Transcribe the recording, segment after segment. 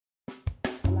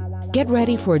Get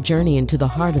ready for a journey into the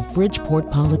heart of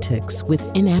Bridgeport politics with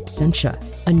In Absentia,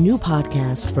 a new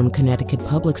podcast from Connecticut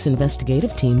Public's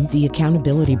investigative team, The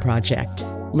Accountability Project.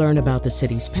 Learn about the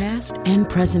city's past and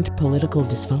present political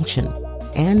dysfunction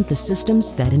and the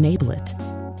systems that enable it.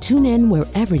 Tune in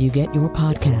wherever you get your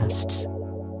podcasts.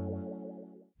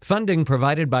 Funding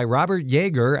provided by Robert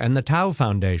Yeager and the Tao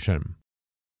Foundation.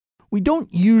 We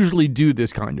don't usually do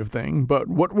this kind of thing, but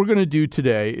what we're going to do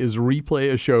today is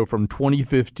replay a show from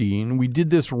 2015. We did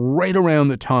this right around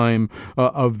the time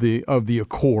of the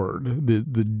accord, the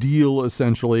deal.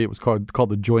 Essentially, it was called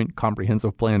the Joint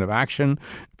Comprehensive Plan of Action.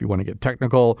 If you want to get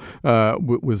technical,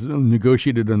 was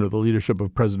negotiated under the leadership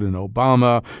of President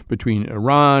Obama between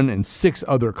Iran and 6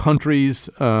 other countries,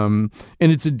 and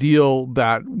it's a deal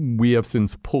that we have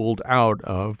since pulled out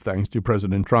of thanks to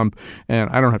President Trump. And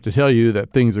I don't have to tell you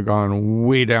that things have gone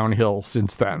way downhill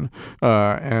since then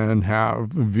and have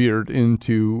veered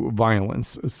into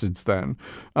violence since then.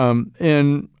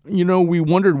 And we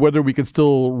wondered whether we could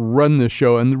still run this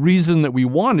show. And the reason that we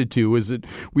wanted to is that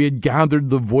we had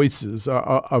gathered the voices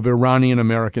of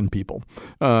Iranian-American people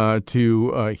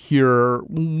to hear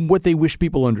what they wish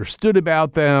people understood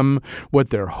about them,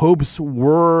 what their hopes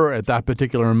were at that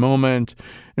particular moment.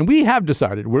 And we have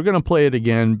decided we're going to play it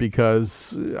again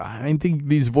because I think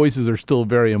these voices are still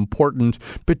very important,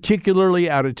 particularly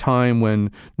at a time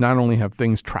when not only have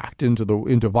things tracked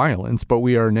into violence, but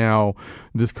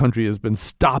this country has been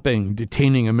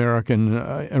detaining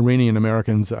Iranian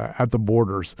Americans at the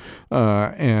borders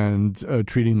and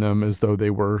treating them as though they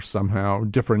were somehow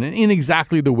different in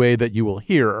exactly the way that you will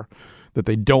hear that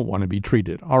they don't want to be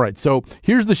treated. All right, so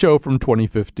here's the show from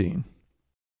 2015.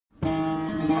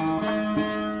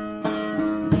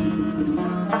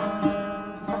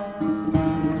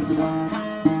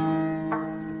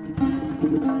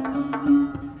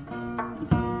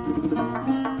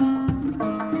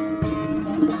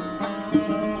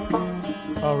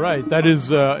 All right, that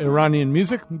is Iranian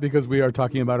music because we are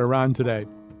talking about Iran today.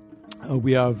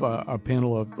 We have a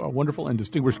panel of wonderful and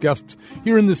distinguished guests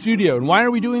here in the studio. And why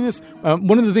are we doing this?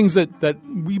 One of the things that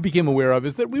we became aware of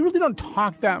is that we really don't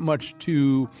talk that much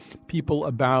to people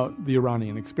about the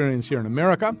Iranian experience here in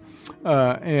America,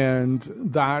 and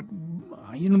that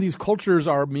these cultures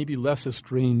are maybe less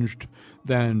estranged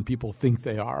than people think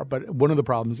they are. But one of the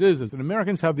problems is that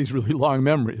Americans have these really long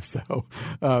memories. So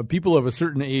people of a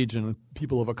certain age and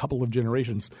people of a couple of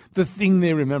generations, the thing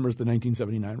they remember is the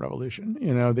 1979 revolution.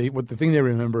 The thing they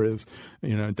remember is,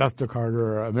 death to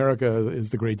Carter, America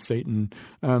is the great Satan.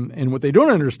 And what they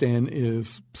don't understand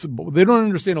is they don't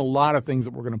understand a lot of things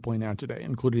that we're going to point out today,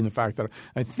 including the fact that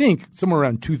I think somewhere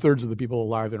around 2/3 of the people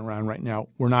alive in Iran right now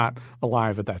were not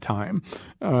alive at that time.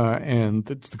 And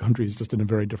the country is just in a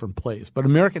very different place. But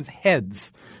Americans'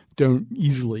 heads don't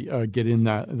easily get in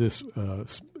this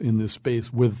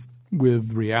space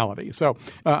with reality. So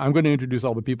I'm going to introduce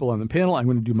all the people on the panel. I'm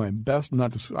going to do my best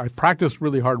not to – I practiced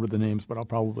really hard with the names, but I'll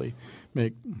probably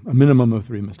make a minimum of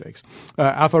 3 mistakes.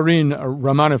 Afarin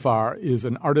Ramanifar is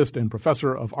an artist and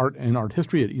professor of art and art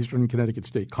history at Eastern Connecticut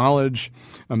State College.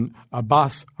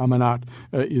 Abbas Amanat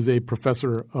is a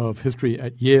professor of history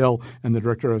at Yale and the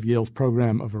director of Yale's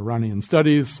program of Iranian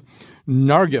Studies.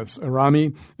 Nargis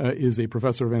Arami is a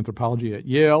professor of anthropology at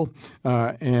Yale,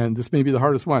 and this may be the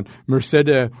hardest one.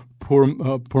 Mercedes I'm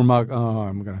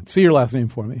going to say your last name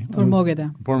for me.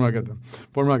 Pourmagedam.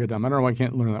 I don't know why I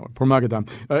can't learn that one. Pourmagedam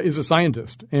is a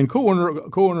scientist and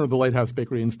co-owner of the Lighthouse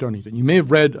Bakery in Stonington. You may have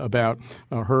read about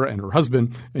her and her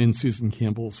husband in Susan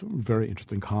Campbell's very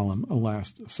interesting column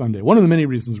last Sunday. One of the many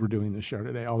reasons we're doing this show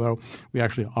today, although we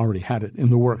actually already had it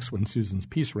in the works when Susan's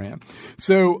piece ran.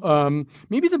 So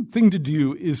maybe the thing to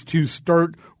do is to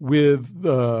start with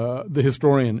the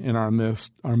historian in our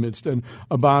midst. And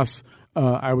Abbas,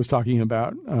 I was talking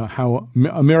about how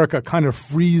America kind of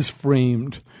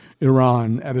freeze-framed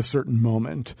Iran at a certain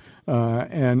moment.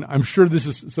 And I'm sure this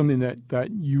is something that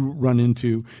you run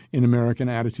into in American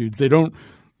attitudes.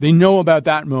 They know about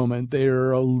that moment.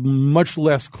 They're much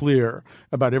less clear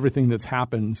about everything that's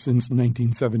happened since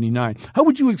 1979. How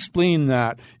would you explain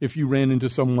that if you ran into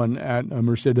someone at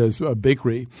Mercedes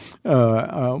Bakery,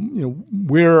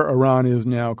 where Iran is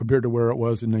now compared to where it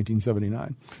was in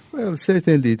 1979? Well,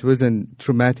 certainly it was a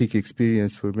traumatic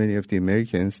experience for many of the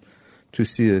Americans to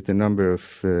see that a number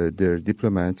of their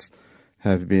diplomats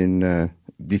have been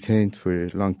detained for a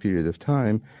long period of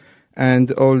time.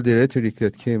 And all the rhetoric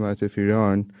that came out of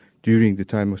Iran during the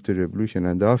time of the revolution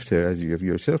and after, as you have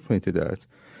yourself pointed out.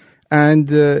 And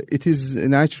it is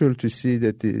natural to see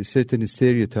that a certain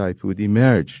stereotype would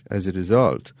emerge as a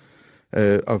result,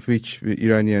 of which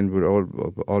Iranians were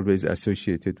always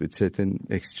associated with certain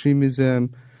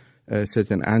extremism,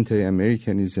 certain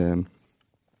anti-Americanism,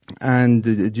 and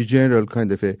the general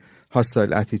kind of a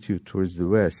hostile attitude towards the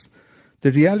West.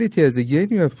 The reality, as again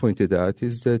you have pointed out,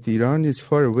 is that Iran is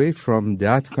far away from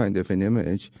that kind of an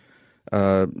image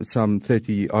some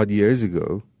 30-odd years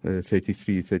ago,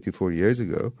 33, 34 years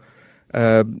ago.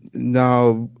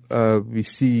 Now we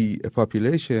see a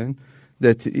population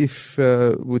that, if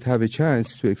would have a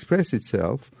chance to express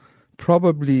itself,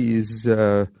 probably is,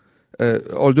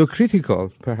 although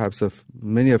critical perhaps of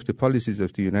many of the policies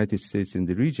of the United States in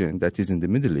the region, that is in the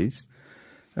Middle East,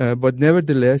 but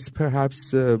nevertheless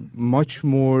perhaps much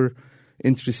more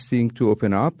interesting to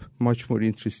open up, much more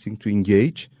interesting to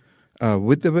engage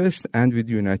with the West and with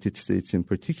the United States in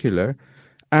particular.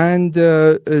 And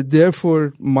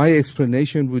therefore, my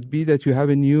explanation would be that you have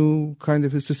a new kind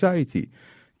of a society,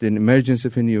 the emergence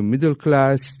of a new middle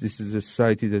class. This is a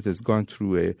society that has gone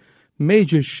through a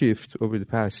major shift over the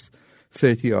past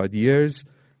 30-odd years,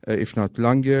 if not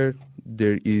longer.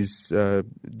 There is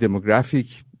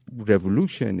demographic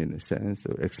revolution, in a sense,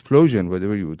 or explosion,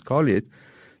 whatever you would call it.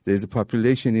 There's a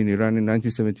population in Iran in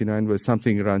 1979 was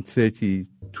something around 30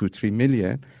 to 3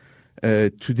 million.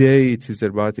 Today it is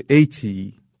about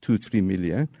 80 to 3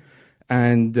 million.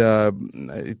 And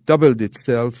it doubled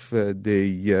itself.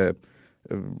 The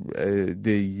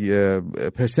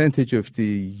percentage of the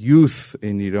youth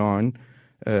in Iran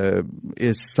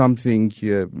is something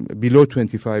below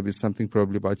 25, is something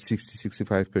probably about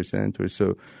 60-65% or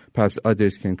so. Perhaps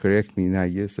others can correct me,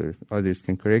 Nayes, or others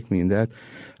can correct me in that.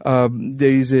 There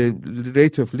is a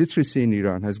rate of literacy in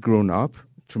Iran has grown up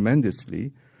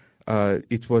tremendously.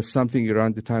 It was something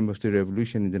around the time of the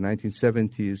revolution in the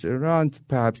 1970s, around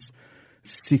perhaps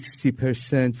 60%,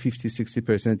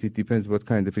 50-60%. It depends what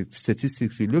kind of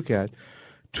statistics you look at.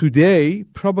 Today,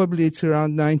 probably it's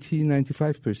around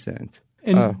 90-95%.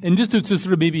 And just to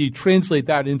sort of maybe translate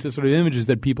that into sort of images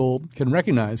that people can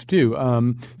recognize too.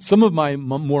 Some of my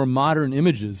more modern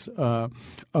images of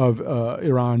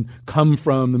Iran come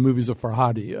from the movies of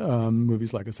Farhadi,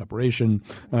 movies like A Separation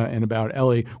and About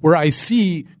Ellie, where I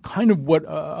see kind of what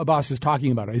Abbas is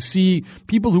talking about. I see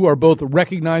people who are both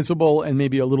recognizable and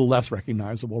maybe a little less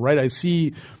recognizable, right? I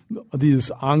see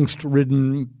these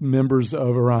angst-ridden members of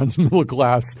Iran's middle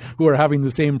class who are having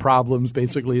the same problems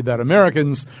basically that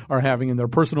Americans are having in their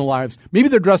personal lives. Maybe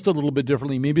they're dressed a little bit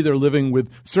differently. Maybe they're living with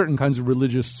certain kinds of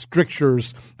religious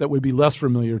strictures that would be less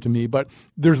familiar to me. But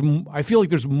I feel like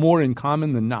there's more in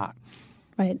common than not.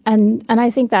 Right. And I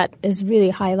think that is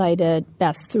really highlighted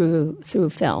best through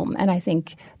film. And I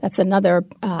think that's another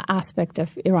aspect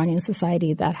of Iranian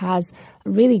society that has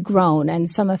really grown. And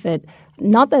some of it,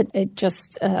 not that it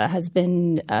just has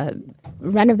been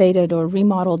renovated or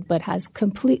remodeled, but has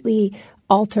completely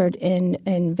altered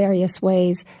in various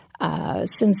ways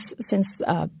since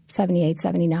 78,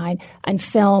 79. And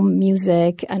film,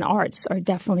 music, and arts are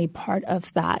definitely part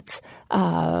of that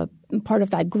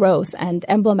growth and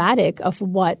emblematic of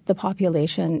what the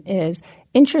population is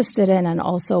interested in, and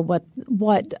also what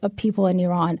people in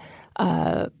Iran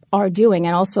are doing,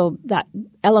 and also that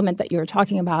element that you're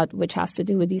talking about, which has to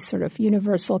do with these sort of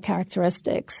universal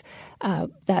characteristics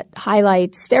that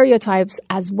highlight stereotypes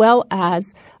as well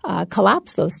as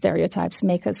collapse those stereotypes,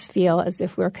 make us feel as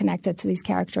if we're connected to these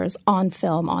characters on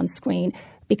film, on screen,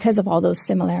 because of all those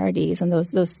similarities and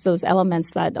those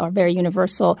elements that are very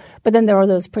universal. But then there are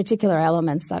those particular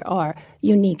elements that are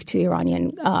unique to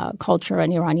Iranian culture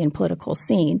and Iranian political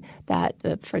scene that,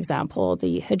 for example,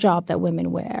 the hijab that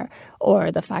women wear, or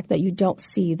the fact that you don't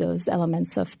see those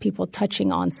elements of people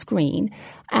touching on screen,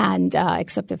 and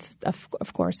except if,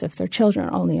 of course, if they're children,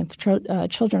 only if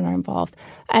children are involved.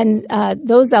 And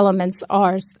those elements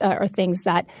are things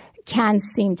that can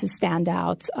seem to stand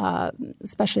out,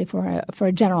 especially for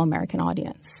a general American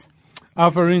audience.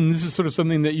 Farin, this is sort of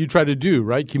something that you try to do,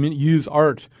 right? Use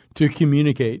art to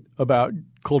communicate about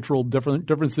cultural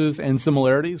differences and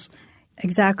similarities.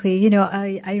 Exactly.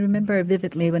 I remember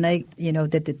vividly when I,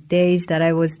 the days that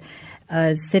I was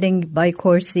sitting by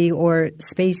Corsi or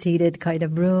space-heated kind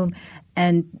of room,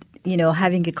 and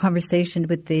having a conversation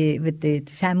with the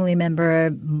family member,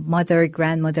 mother,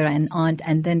 grandmother, and aunt,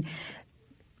 and then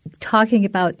talking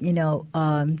about,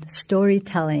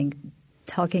 storytelling,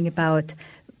 talking about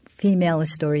female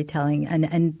storytelling.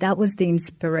 And that was the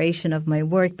inspiration of my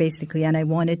work, basically. And I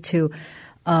wanted to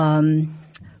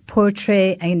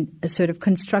portray and sort of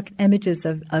construct images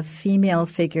of female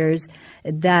figures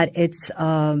that it's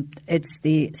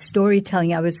the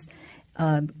storytelling. I was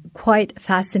quite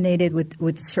fascinated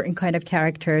with certain kind of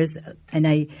characters, and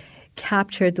I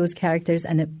captured those characters,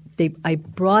 and I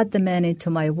brought them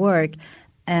into my work.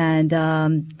 And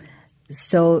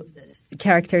so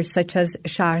characters such as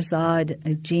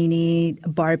Shahrazad, Genie,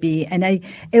 Barbie, and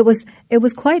it was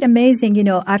quite amazing.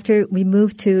 After we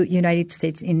moved to United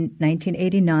States in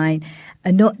 1989,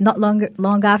 not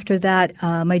long after that,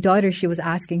 my daughter, she was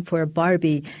asking for a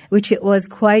Barbie, which it was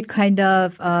quite kind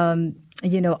of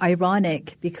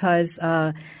ironic because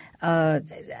I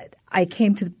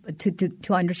came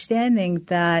to understanding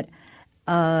that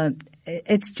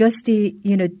it's just the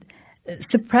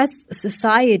suppressed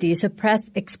society, suppressed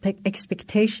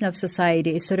expectation of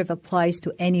society. It sort of applies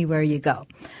to anywhere you go.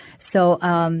 So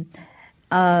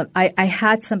I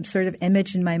had some sort of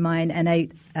image in my mind, and I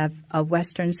have a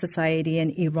Western society in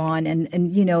Iran, and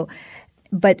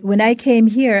but when I came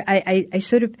here, I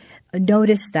sort of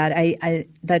noticed that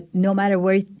that no matter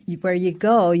where you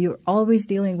go, you're always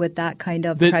dealing with that kind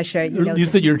of pressure. You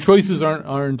said your choices are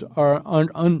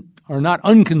not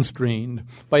unconstrained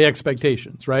by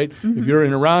expectations, right? Mm-hmm. If you're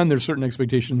in Iran, there's certain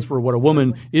expectations for what a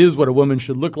woman is, what a woman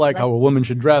should look like, how a woman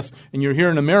should dress. And you're here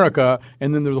in America,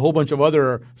 and then there's a whole bunch of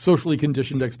other socially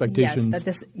conditioned expectations. Yes, that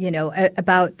this,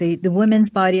 about the woman's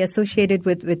body associated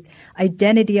with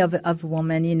identity of a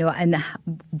woman, and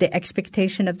the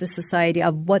expectation of the society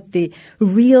of what the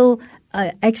real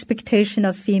expectation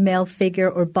of female figure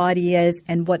or body is,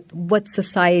 and what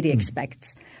society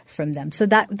expects from them. So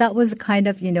that was the kind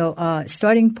of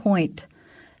starting point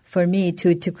for me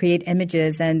to create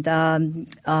images, and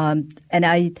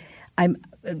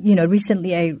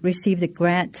recently I received a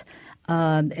grant.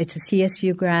 It's a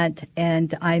CSU grant,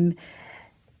 and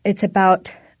it's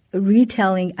about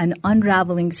retelling and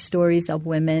unraveling stories of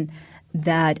women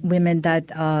that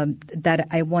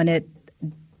I wanted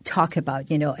talk about.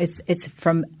 It's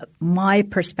from my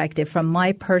perspective, from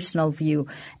my personal view,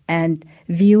 and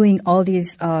viewing all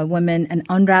these women and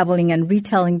unraveling and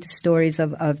retelling the stories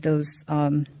of those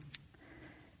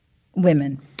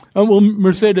women. Well,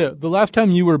 Mercedes, the last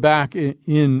time you were back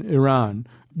in Iran,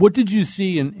 what did you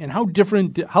see, and how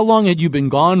long had you been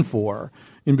gone for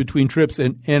in between trips,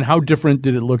 and how different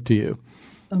did it look to you?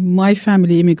 My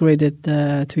family immigrated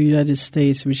to the United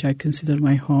States, which I consider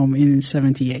my home, in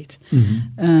 1978. Mm-hmm.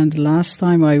 And last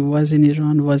time I was in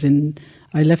Iran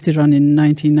I left Iran in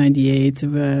 1998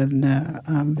 with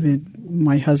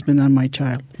my husband and my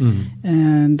child. Mm-hmm.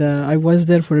 And I was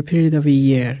there for a period of a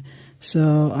year.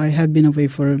 So I had been away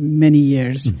for many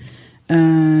years. Mm-hmm.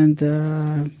 And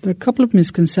there are a couple of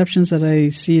misconceptions that I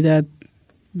see that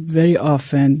very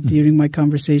often during my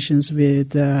conversations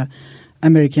with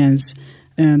Americans.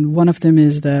 And one of them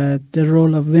is that the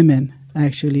role of women,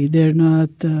 actually. They're not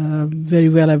very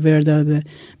well aware that the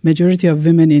majority of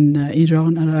women in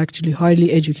Iran are actually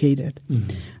highly educated.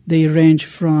 Mm-hmm. They range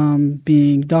from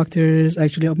being doctors.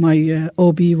 Actually, my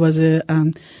OB was a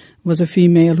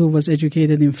female who was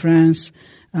educated in France,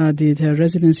 did her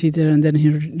residency there, and then he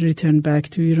returned back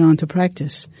to Iran to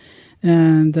practice.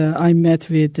 And I met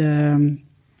with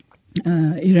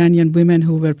Iranian women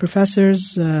who were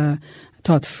professors,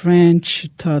 taught French,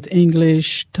 taught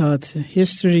English, taught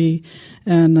history,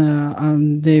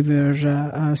 and they were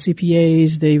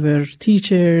CPAs, they were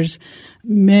teachers,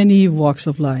 many walks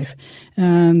of life.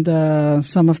 And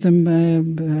some of them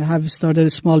have started a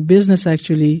small business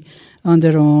actually on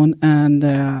their own, and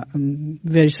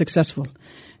very successful.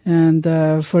 And,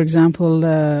 for example,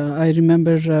 I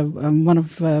remember one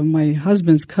of my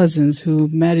husband's cousins who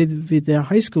married with a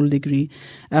high school degree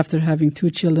after having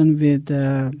 2 children with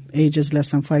ages less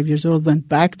than 5 years old, went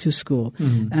back to school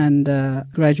and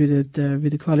graduated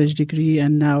with a college degree,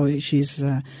 and now she's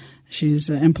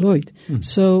employed.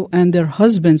 So, and their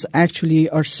husbands actually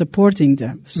are supporting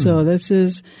them. So this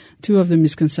is two of the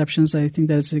misconceptions. I think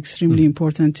that's extremely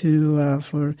important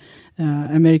for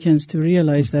Americans to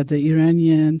realize that the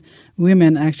Iranian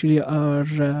women actually are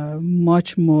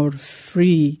much more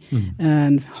free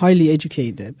and highly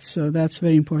educated. So that's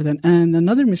very important. And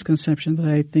another misconception that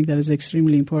I think that is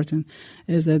extremely important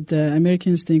is that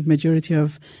Americans think majority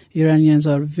of Iranians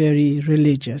are very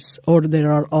religious, or they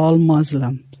are all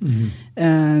Muslim. Mm-hmm.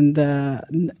 And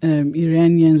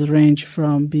Iranians range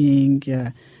from being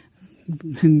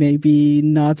maybe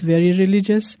not very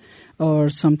religious, or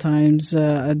sometimes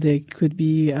they could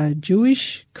be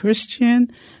Jewish,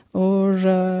 Christian, or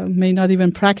may not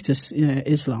even practice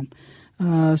Islam.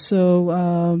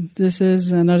 So this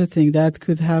is another thing that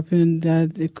could happen,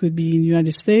 that it could be in the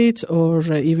United States or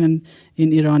even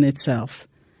in Iran itself.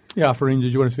 Yeah, Farine,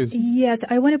 did you want to say something? Yes,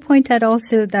 I want to point out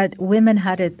also that women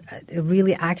had a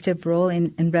really active role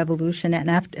in revolution, and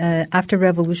after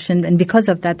revolution, and because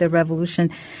of that, the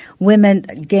revolution, women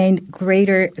gained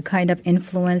greater kind of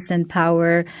influence and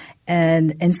power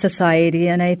and in society.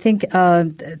 And I think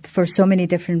for so many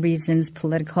different reasons,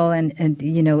 political and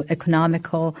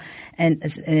economical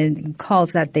and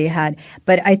calls that they had.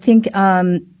 But I think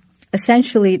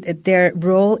essentially, their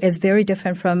role is very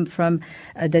different from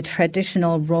the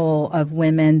traditional role of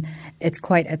women. It's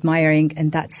quite admiring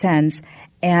in that sense.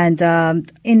 And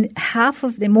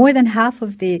more than half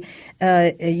of the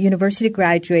university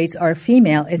graduates are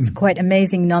female. It's quite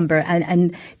amazing number.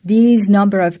 And these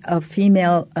number of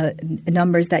female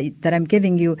numbers that I'm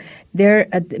giving you, there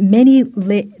many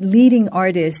leading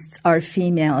artists are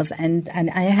females. And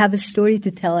I have a story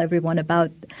to tell everyone about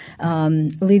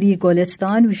Lili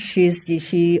Golestan.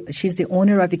 She's the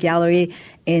owner of a gallery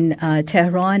in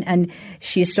Tehran, and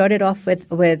she started off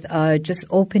with just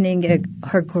opening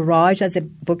her garage as a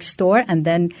bookstore, and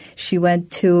then she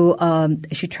went to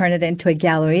she turned it into a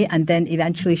gallery, and then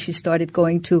eventually she started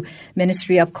going to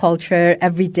Ministry of Culture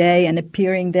every day and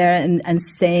appearing there and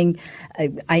saying,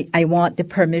 I want the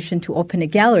permission to open a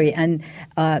gallery. And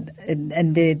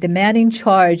the man in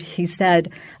charge, he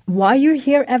said, why you're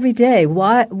here every day?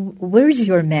 Where's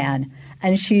your man?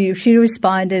 And she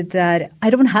responded that I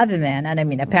don't have a man. And I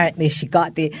mean, apparently she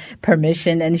got the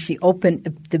permission, and she opened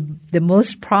the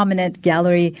most prominent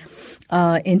gallery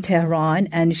in Tehran.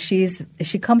 And she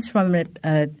comes from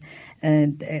a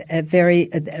very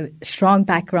strong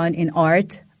background in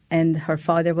art, and her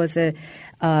father was a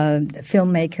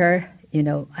filmmaker,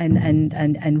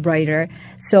 and writer.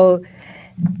 So.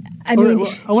 I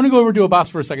want to go over to Abbas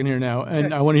for a second here now, and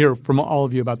Sure. I want to hear from all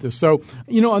of you about this. So,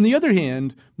 on the other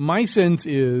hand, my sense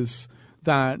is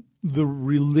that the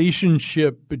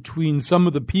relationship between some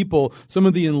of the people, some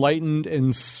of the enlightened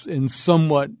and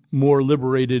somewhat more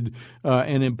liberated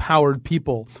and empowered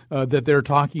people that they're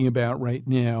talking about right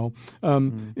now,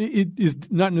 it is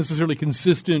not necessarily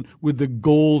consistent with the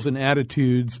goals and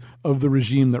attitudes of the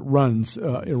regime that runs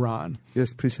Iran.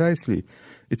 Yes, precisely.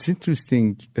 It's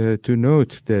interesting to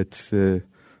note that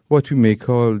what we may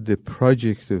call the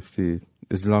project of the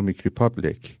Islamic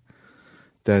Republic,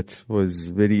 that was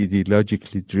very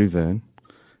ideologically driven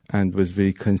and was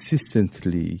very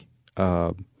consistently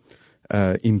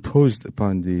imposed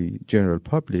upon the general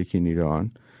public in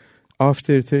Iran,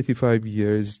 after 35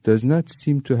 years does not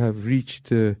seem to have reached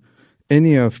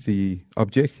any of the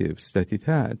objectives that it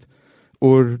had.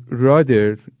 Or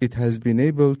rather, it has been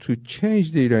able to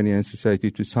change the Iranian society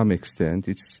to some extent.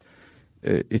 It's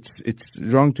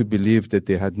wrong to believe that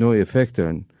they had no effect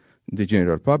on the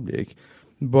general public.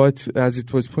 But as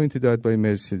it was pointed out by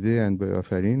Mercedes and by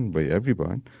Afarin, by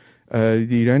everyone,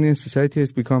 the Iranian society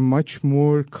has become much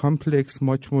more complex,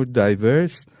 much more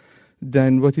diverse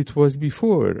than what it was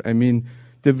before. I mean,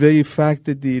 the very fact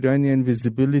that the Iranian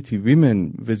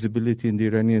women visibility in the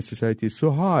Iranian society is so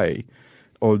high,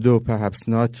 although perhaps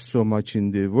not so much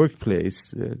in the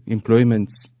workplace, in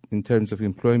terms of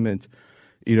employment,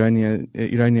 Iranian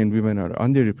women are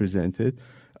underrepresented,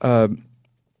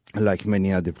 like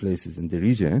many other places in the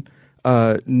region.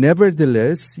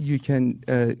 Nevertheless, you can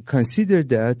consider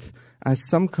that as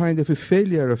some kind of a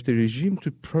failure of the regime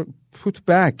to put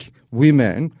back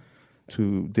women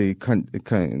to the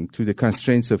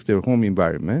constraints of their home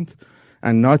environment,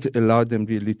 and not allow them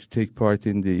really to take part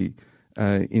in the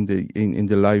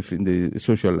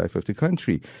social life of the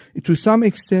country. To some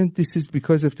extent, this is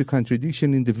because of the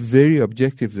contradiction in the very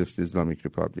objectives of the Islamic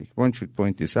Republic. One should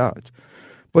point this out.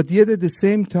 But yet at the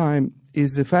same time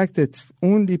is the fact that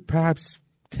only perhaps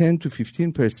 10 to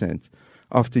 15%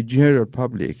 of the general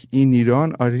public in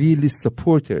Iran are really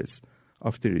supporters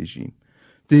of the regime.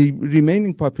 The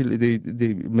remaining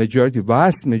the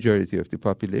vast majority of the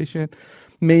population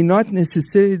may not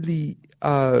necessarily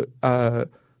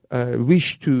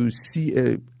wish to see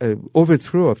a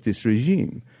overthrow of this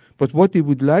regime. But what they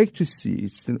would like to see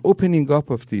is an opening up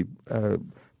of the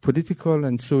political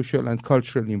and social and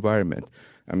cultural environment.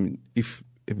 I mean, if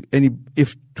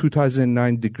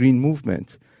 2009 the Green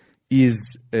Movement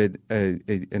is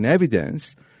an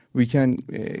evidence, we can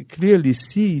clearly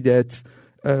see that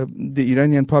the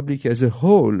Iranian public as a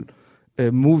whole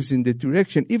moves in the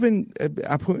direction. Even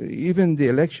the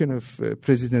election of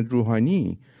President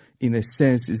Rouhani, in a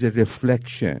sense, is a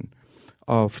reflection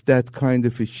of that kind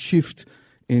of a shift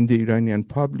in the Iranian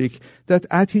public, that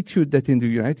attitude that in the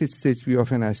United States we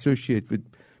often associate with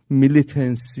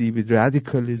militancy, with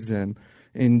radicalism,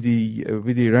 with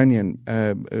the Iranian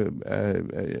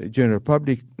general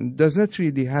public, does not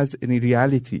really has any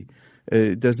reality,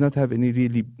 does not have any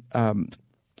really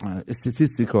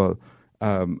statistical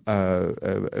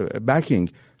backing.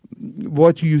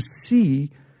 What you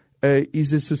see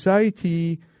is a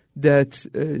society that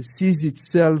sees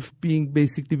itself being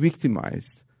basically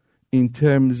victimized in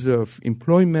terms of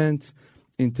employment,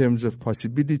 in terms of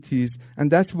possibilities,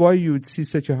 and that's why you would see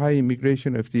such a high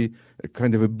immigration of the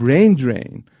kind of a brain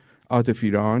drain out of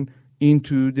Iran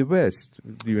into the West,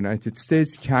 the United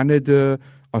States, Canada,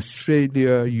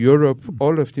 Australia, Europe,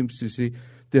 all of them to see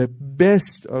the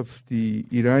best of the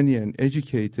Iranian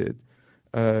educated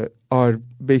are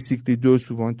basically those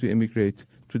who want to immigrate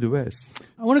to the West.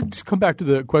 I want to come back to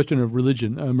the question of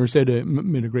religion. Mercedes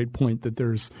made a great point that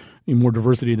there's more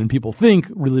diversity than people think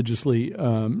religiously,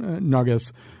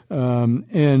 Nagas.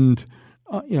 And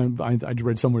I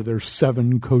read somewhere there's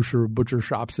 7 kosher butcher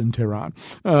shops in Tehran.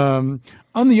 On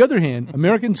the other hand,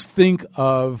 Americans think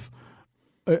of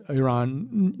Iran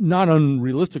not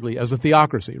unrealistically as a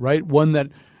theocracy, right? One that,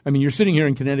 you're sitting here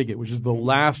in Connecticut, which is the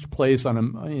last place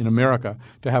in America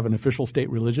to have an official state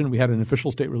religion. We had an official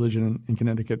state religion in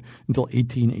Connecticut until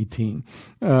 1818.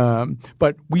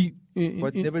 But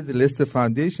nevertheless, the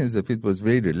foundations of it was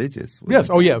very religious. Yes.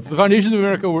 Oh, yeah. The foundations of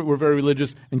America were very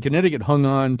religious, and Connecticut hung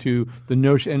on to the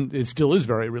notion, and it still is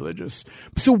very religious.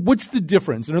 So what's the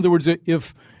difference? In other words,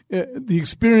 if the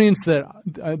experience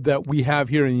that we have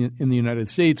here in the United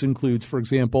States includes, for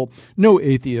example, no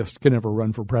atheist can ever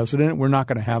run for president. We're not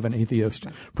going to have an atheist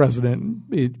president,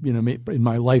 in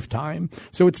my lifetime.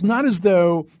 So it's not as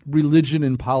though religion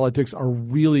and politics are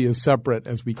really as separate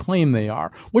as we claim they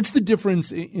are. What's the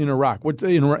difference in Iraq? What's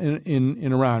in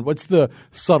Iran? What's the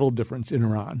subtle difference in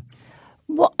Iran?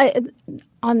 Well,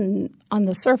 on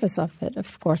the surface of it,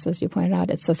 of course, as you pointed out,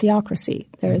 it's a theocracy.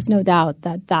 There is no doubt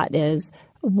that is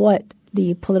what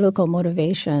the political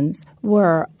motivations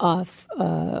were of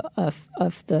the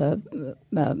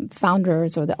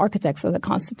founders or the architects of the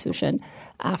Constitution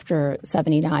after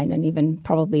 79 and even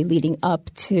probably leading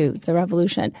up to the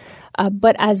revolution.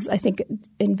 But as I think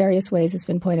in various ways it's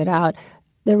been pointed out,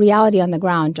 the reality on the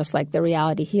ground, just like the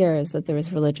reality here, is that there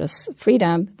is religious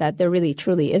freedom, that there really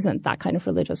truly isn't that kind of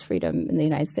religious freedom in the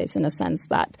United States in a sense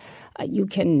that you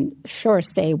can sure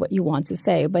say what you want to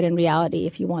say, but in reality,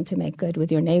 if you want to make good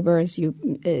with your neighbors,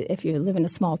 if you live in a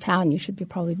small town, you should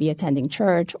probably be attending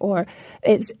church, or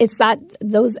it's that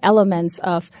those elements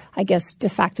of, I guess, de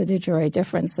facto de jure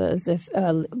differences. If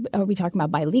are we talking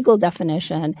about by legal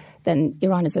definition, then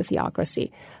Iran is a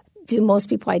theocracy. Do most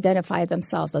people identify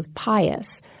themselves as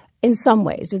pious? In some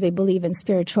ways, do they believe in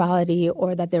spirituality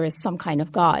or that there is some kind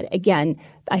of God? Again,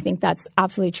 I think that's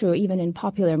absolutely true. Even in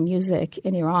popular music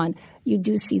in Iran, you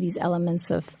do see these elements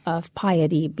of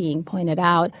piety being pointed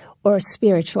out, or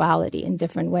spirituality in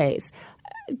different ways.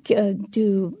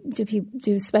 Do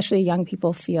especially young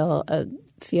people feel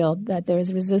that there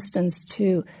is resistance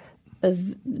to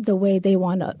the way they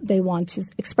want to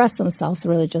express themselves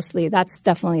religiously? That's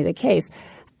definitely the case.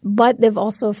 But they've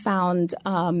also found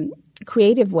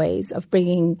creative ways of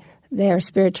bringing their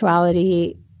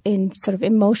spirituality in sort of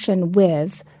emotion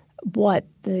with what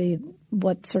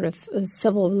sort of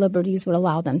civil liberties would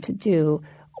allow them to do,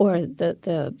 or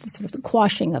the sort of the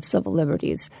quashing of civil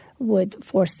liberties would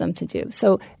force them to do.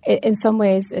 So in some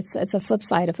ways, it's a flip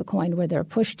side of a coin where they're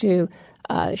pushed to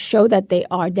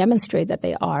demonstrate that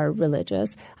they are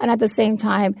religious, and at the same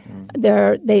time, they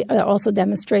are also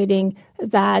demonstrating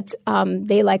that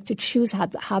they like to choose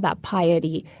how that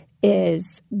piety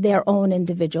is their own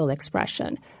individual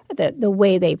expression, the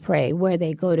way they pray, where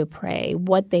they go to pray,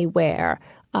 what they wear.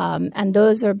 And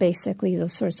those are basically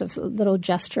those sorts of little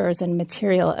gestures and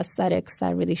material aesthetics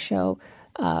that really show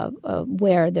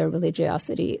where their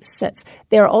religiosity sits.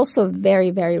 They're also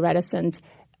very, very reticent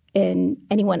in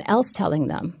anyone else telling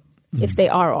them if they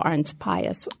are or aren't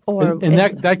pious. And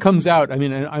that comes out. I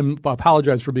mean, I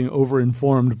apologize for being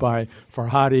over-informed by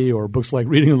Farhadi or books like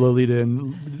Reading Lolita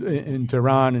in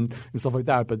Tehran and stuff like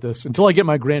that. But until I get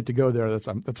my grant to go there, that's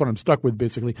what I'm stuck with,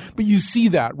 basically. But you see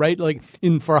that, right? Like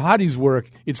in Farhadi's work,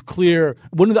 it's clear.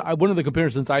 One of the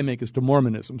comparisons I make is to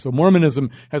Mormonism. So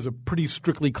Mormonism has a pretty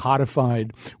strictly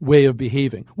codified way of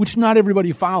behaving, which not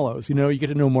everybody follows. You get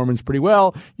to know Mormons pretty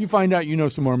well. You find out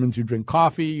some Mormons who drink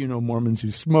coffee, Mormons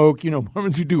who smoke,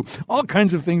 Mormons who do all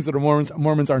kinds of things that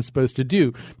Mormons aren't supposed to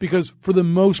do, because for the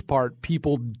most part,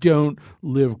 people don't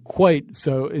live quite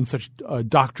so in such a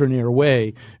doctrinaire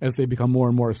way as they become more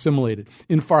and more assimilated.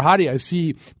 In Farhadi, I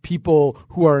see people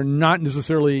who are not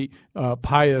necessarily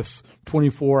pious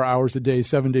 24 hours a day,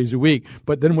 7 days a week,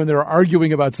 but then when they're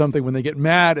arguing about something, when they get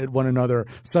mad at one another,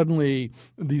 suddenly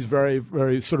these very,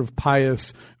 very sort of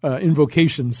pious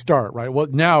invocations start, right? Well,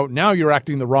 now you're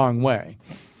acting the wrong way.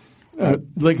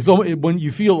 When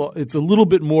you feel it's a little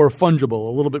bit more fungible,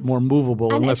 a little bit more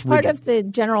movable, and less it's part rigid. of the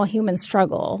general human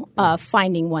struggle of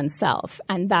finding oneself,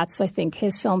 and that's, I think,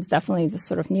 his films definitely the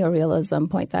sort of neorealism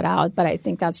point that out. But I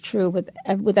think that's true with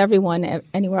everyone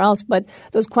anywhere else. But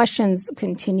those questions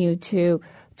continue to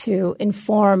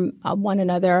inform one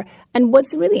another. And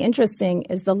what's really interesting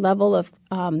is the level of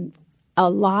a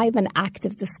live and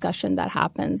active discussion that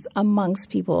happens amongst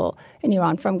people in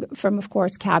Iran, from of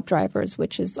course cab drivers,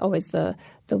 which is always the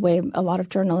way a lot of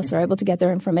journalists are able to get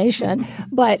their information,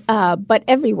 but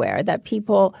everywhere that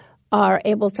people are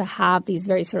able to have these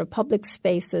very sort of public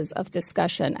spaces of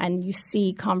discussion, and you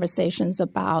see conversations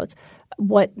about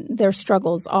what their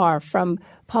struggles are, from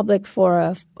public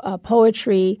for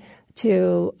poetry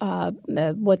to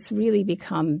what's really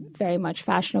become very much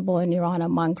fashionable in Iran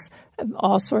amongst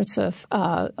all sorts of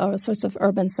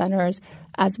urban centers,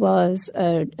 as well as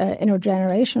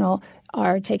intergenerational,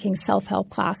 are taking self-help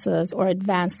classes or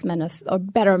advancement of or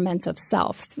betterment of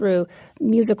self through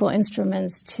musical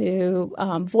instruments to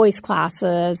voice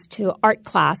classes to art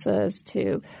classes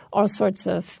to all sorts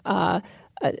of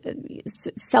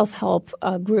self-help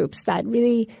groups that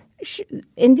really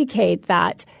indicate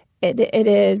that it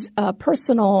is a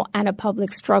personal and a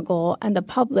public struggle, and the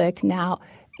public now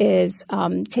is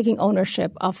taking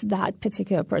ownership of that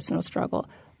particular personal struggle.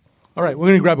 All right, we're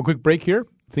going to grab a quick break here.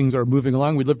 Things are moving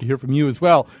along. We'd love to hear from you as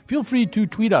well. Feel free to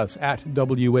tweet us at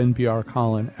WNPR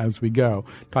Colin as we go,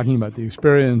 talking about the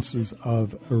experiences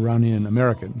of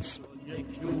Iranian-Americans.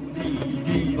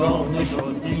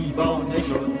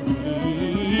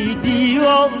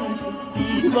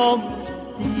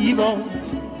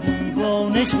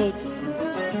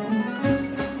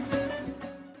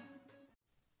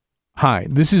 Hi,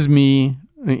 this is me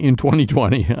in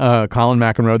 2020, Colin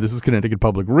McEnroe. This is Connecticut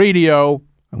Public Radio.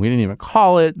 And we didn't even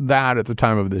call it that at the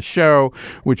time of this show,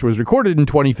 which was recorded in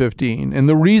 2015. And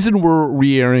the reason we're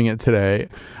re-airing it today,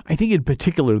 I think in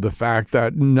particular the fact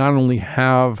that not only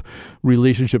have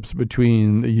relationships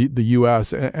between the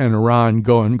U.S. and Iran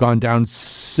gone down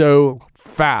so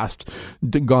fast,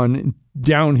 gone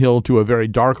downhill to a very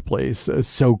dark place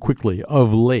so quickly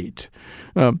of late.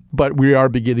 But we are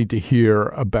beginning to hear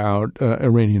about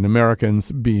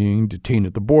Iranian-Americans being detained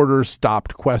at the border,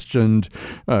 stopped, questioned,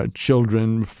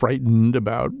 children frightened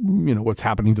about what's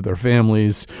happening to their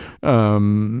families.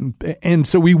 And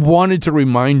so we wanted to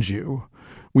remind you,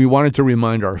 we wanted to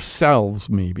remind ourselves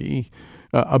maybe,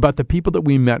 about the people that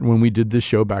we met when we did this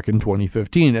show back in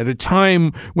 2015, at a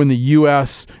time when the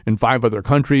U.S. and 5 other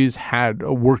countries had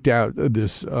worked out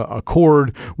this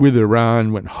accord with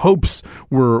Iran, when hopes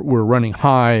were running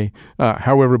high,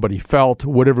 how everybody felt,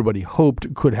 what everybody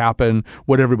hoped could happen,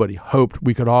 what everybody hoped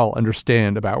we could all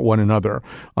understand about one another.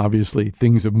 Obviously,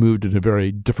 things have moved in a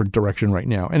very different direction right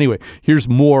now. Anyway, here's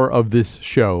more of this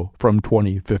show from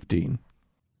 2015.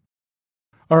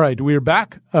 All right, we're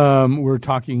back. We're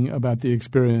talking about the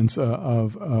experience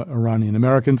of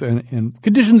Iranian-Americans and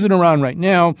conditions in Iran right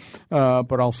now,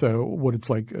 but also what it's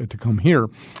like to come here.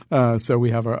 So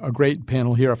we have a great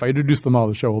panel here. If I introduce them all,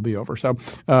 the show will be over. So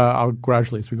I'll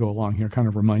gradually, as we go along here, kind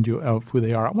of remind you of who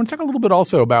they are. I want to talk a little bit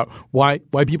also about why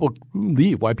people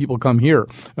leave, why people come here.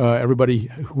 Everybody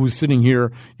who's sitting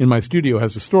here in my studio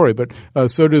has a story, but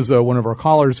so does one of our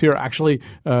callers here. Actually,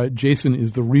 Jason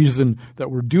is the reason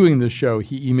that we're doing this show.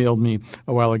 He emailed me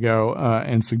a while ago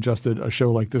and suggested a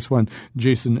show like this one.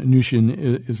 Jason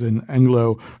Nushin is an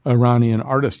Anglo-Iranian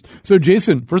artist. So,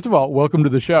 Jason, first of all, welcome to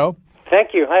the show.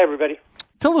 Thank you. Hi, everybody.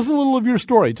 Tell us a little of your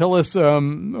story. Tell us sort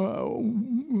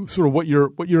of what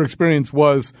your experience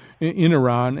was in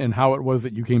Iran and how it was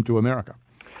that you came to America.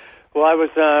 Well, I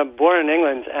was born in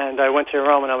England, and I went to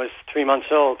Iran when I was 3 months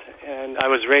old, and I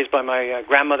was raised by my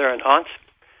grandmother and aunt.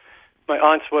 My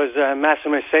aunt was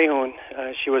Masume Seyhoun.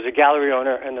 She was a gallery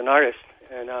owner and an artist.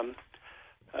 And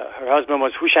her husband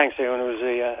was Hushang Seyhoun, who was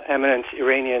an eminent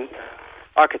Iranian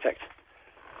architect.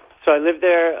 So I lived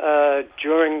there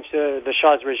during the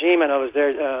Shah's regime, and I was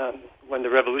there when the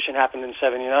revolution happened in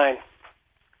 '79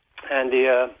 and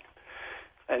the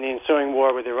ensuing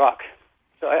war with Iraq.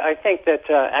 So I think that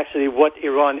actually what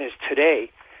Iran is today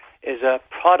is a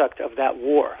product of that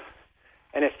war.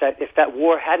 And if that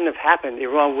war hadn't have happened,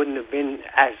 Iran wouldn't have been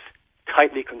as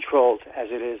tightly controlled as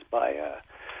it is by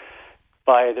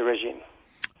the regime.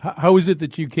 How is it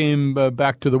that you came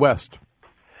back to the West?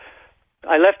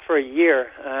 I left for a year.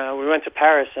 We went to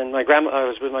Paris, and I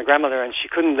was with my grandmother, and she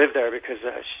couldn't live there because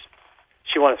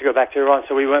she wanted to go back to Iran.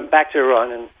 So we went back to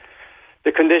Iran, and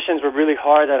the conditions were really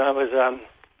hard. And I was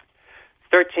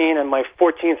 13, and my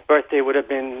 14th birthday would have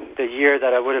been the year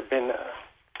that I would have been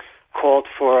called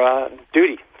for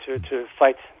duty to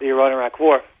fight the Iran-Iraq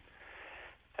war.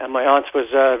 And my aunt was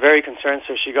very concerned,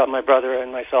 so she got my brother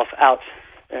and myself out.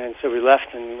 And so we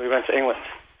left and we went to England.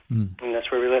 And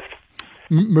that's where we lived.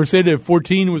 Mercedes,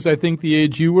 14 was, I think, the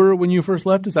age you were when you first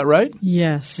left. Is that right?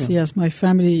 Yes, yes. My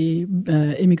family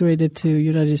immigrated to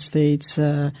United States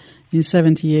in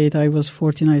 1978. I was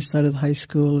 14. I started high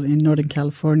school in Northern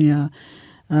California,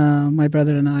 my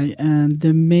brother and I. And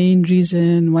the main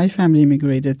reason my family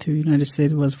immigrated to United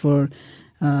States was for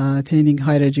attaining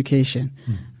higher education.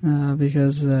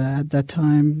 Because at that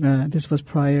time, this was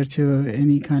prior to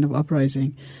any kind of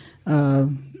uprising.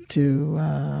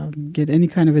 To get any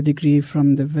kind of a degree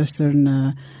from the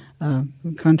Western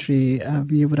country,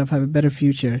 you would have a better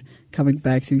future coming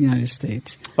back to the United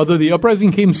States. Although the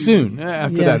uprising came soon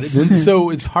after that. So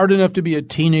it's hard enough to be a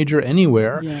teenager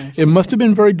anywhere. Yes. It must have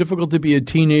been very difficult to be a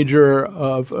teenager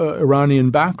of Iranian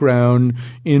background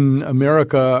in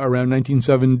America around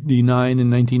 1979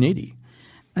 and 1980.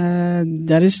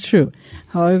 That is true.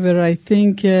 However, I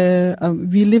think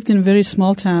we lived in a very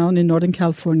small town in Northern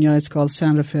California. It's called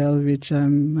San Rafael, which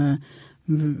I'm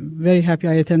very happy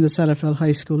I attended San Rafael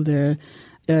High School there.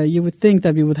 You would think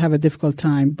that we would have a difficult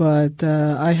time, but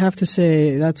I have to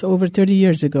say that's over 30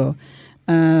 years ago.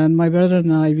 And my brother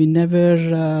and I, we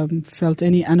never felt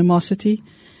any animosity,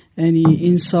 any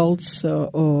insults,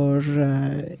 or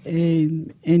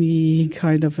any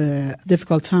kind of a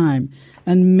difficult time.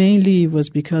 And mainly it was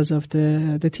because of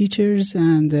the teachers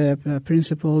and the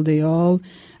principal.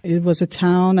 It was a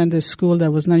town and a school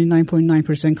that was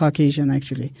 99.9% Caucasian,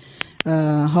 actually.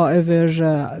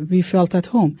 However, we felt at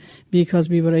home because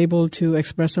we were able to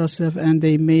express ourselves, and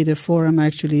they made a forum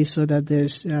actually so that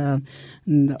there's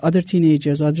other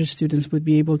teenagers, other students would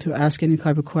be able to ask any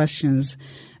type of questions,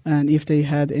 and if they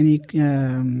had any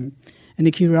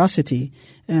curiosity.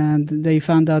 And they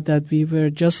found out that we were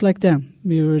just like them.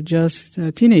 We were just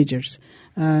teenagers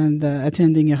and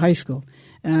attending a high school.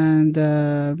 And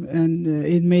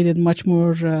it made it much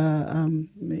more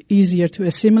easier to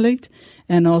assimilate.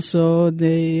 And also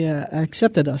they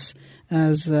accepted us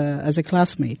as a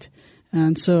classmate.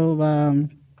 And so,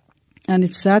 and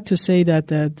it's sad to say that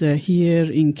here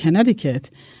in Connecticut,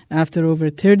 after over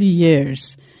 30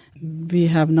 years, we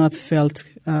have not felt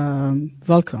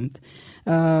welcomed.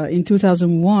 In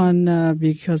 2001,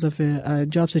 because of a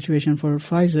job situation for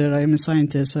Pfizer, I am a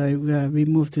scientist, we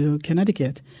moved to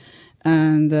Connecticut.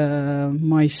 And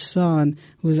my son,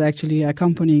 who's actually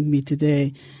accompanying me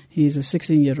today, he's a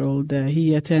 16-year-old,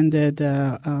 he attended,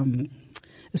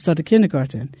 started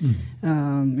kindergarten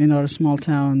in our small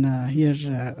town here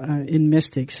in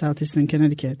Mystic, southeastern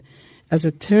Connecticut. As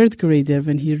a third grader,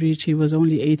 when he was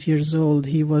only 8 years old,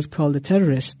 he was called a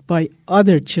terrorist by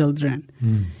other children.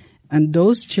 And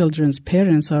those children's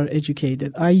parents are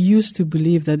educated. I used to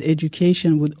believe that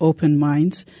education would open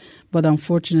minds, but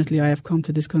unfortunately I have come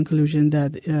to this conclusion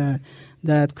that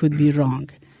that could be wrong.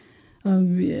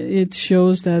 It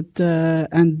shows that,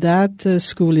 and that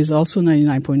school is also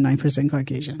 99.9%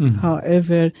 Caucasian.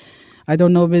 However, I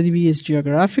don't know whether it's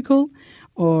geographical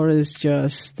or it's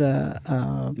just there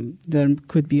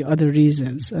could be other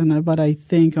reasons. But I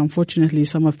think, unfortunately,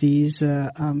 some of these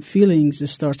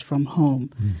feelings start from home.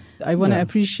 I want to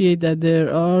appreciate that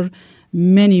there are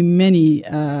many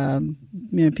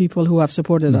people who have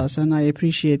supported us, and I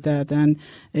appreciate that, and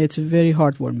it's very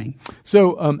heartwarming.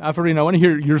 So, Afarin, I want to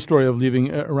hear your story of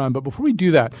leaving Iran, but before we do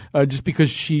that, just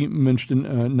because she mentioned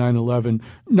 9/11,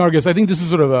 Nargis, I think this is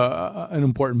sort of an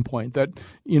important point that,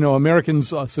 Americans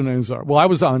sometimes are. Well, I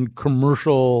was on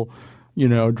commercial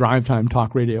drive time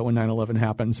talk radio when 9/11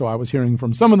 happened. So I was hearing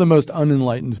from some of the most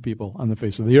unenlightened people on the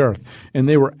face of the earth. And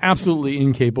they were absolutely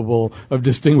incapable of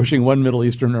distinguishing one Middle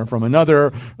Easterner from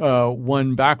another,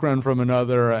 one background from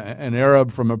another, an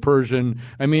Arab from a Persian.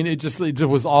 I mean, it just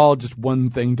was all just one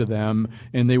thing to them.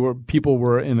 And people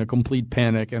were in a complete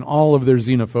panic, and all of their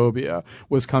xenophobia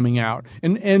was coming out.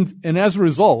 And as a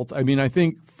result, I mean, I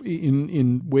think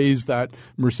in ways that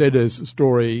Mercedes'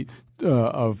 story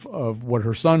of what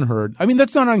her son heard. I mean,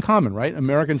 that's not uncommon, right?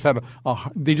 Americans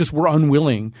they just were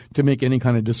unwilling to make any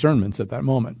kind of discernments at that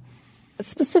moment.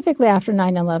 Specifically after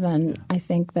 9/11, I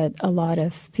think that a lot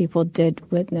of people did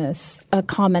witness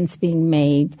comments being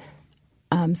made,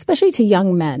 especially to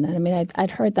young men. And I mean,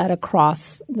 I'd heard that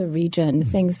across the region,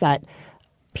 things that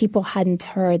people hadn't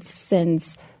heard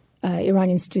since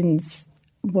Iranian students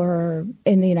were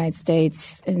in the United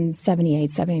States in 78,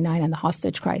 79, and the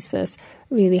hostage crisis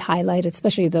really highlighted,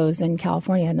 especially those in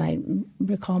California. And I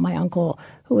recall my uncle,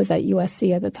 who was at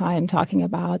USC at the time, talking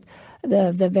about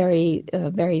the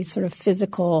very sort of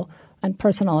physical and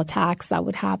personal attacks that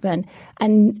would happen.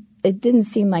 And it didn't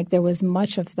seem like there was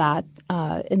much of that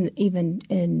even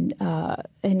in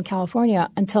California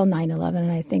until 9/11,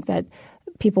 and I think that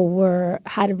people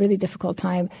had a really difficult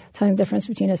time telling the difference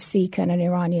between a Sikh and an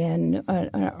Iranian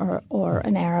or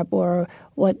an Arab, or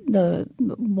what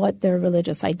their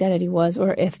religious identity was,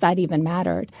 or if that even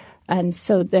mattered. And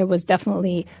so there was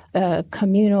definitely a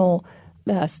communal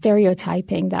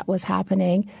stereotyping that was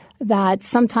happening, that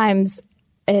sometimes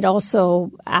it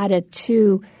also added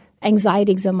to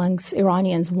anxieties amongst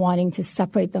Iranians wanting to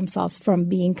separate themselves from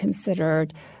being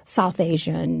considered South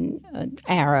Asian,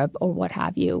 Arab, or what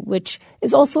have you, which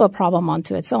is also a problem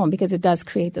unto its own, because it does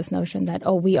create this notion that,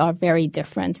 we are very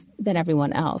different than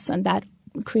everyone else. And that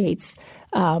creates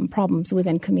problems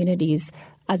within communities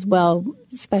as well,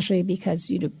 especially because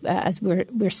as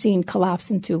we're seeing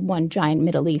collapse into one giant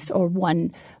Middle East or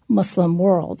one Muslim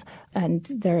world, and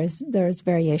there's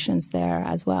variations there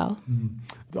as well.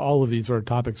 Mm-hmm. All of these are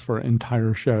topics for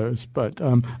entire shows. But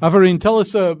Afarin, tell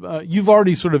us, you've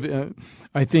already sort of,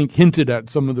 I think, hinted at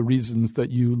some of the reasons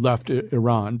that you left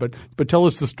Iran, but tell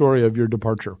us the story of your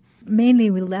departure. Mainly,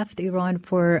 we left Iran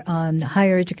for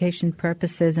higher education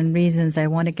purposes and reasons. I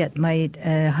want to get my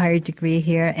higher degree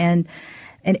here, and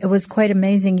it was quite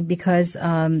amazing because,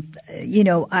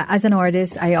 as an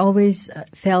artist, I always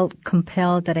felt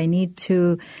compelled that I need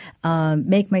to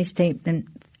make my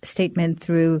statement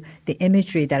through the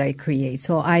imagery that I create.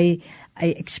 So I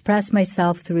express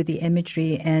myself through the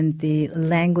imagery and the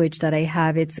language that I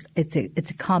have. It's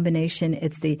a combination.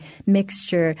 It's the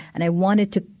mixture, and I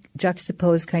wanted to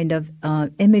juxtapose kind of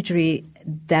imagery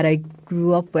that I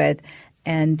grew up with.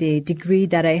 And the degree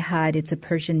that I had, it's a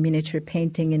Persian miniature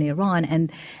painting in Iran,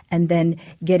 and then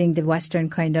getting the Western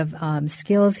kind of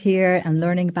skills here and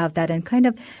learning about that and kind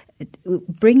of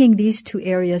bringing these two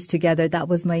areas together. That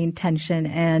was my intention,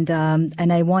 and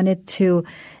I wanted to,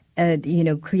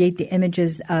 create the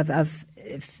images of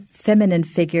feminine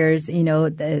figures,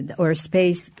 or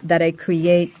space that I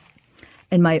create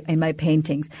in my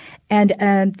paintings. And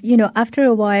after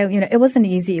a while, it wasn't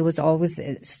easy. It was always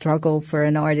a struggle for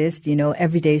an artist,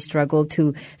 everyday struggle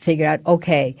to figure out,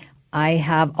 okay, I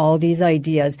have all these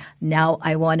ideas. Now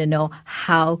I want to know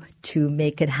how to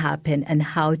make it happen and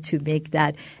how to make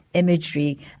that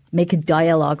imagery make a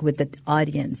dialogue with the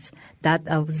audience. That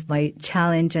was my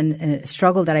challenge and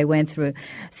struggle that I went through.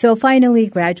 So finally,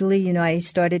 gradually, I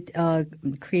started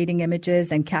creating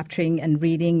images and capturing and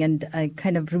reading and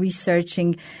kind of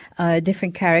researching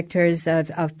different characters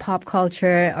of pop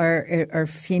culture or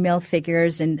female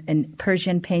figures in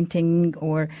Persian painting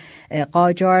or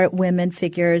Qajar women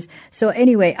figures. So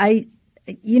anyway, I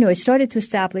started to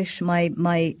establish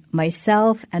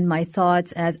myself and my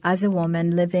thoughts as a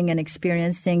woman living and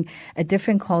experiencing a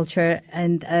different culture,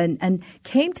 and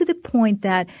came to the point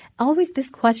that always this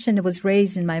question was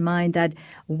raised in my mind that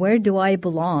where do I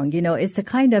belong? It's the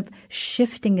kind of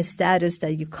shifting status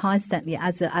that you constantly,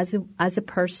 as a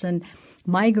person,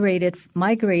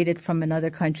 migrated from another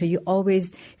country, you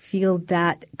always feel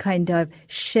that kind of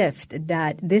shift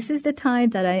that this is the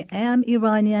time that I am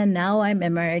Iranian, now I'm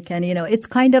American. It's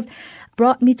kind of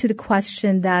brought me to the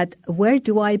question that where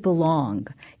do I belong?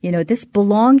 This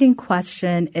belonging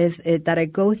question is that I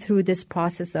go through this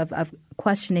process of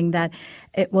questioning that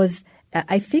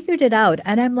I figured it out,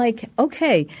 and I'm like,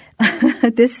 okay,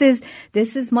 this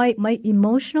is my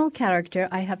emotional character.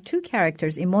 I have two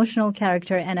characters, emotional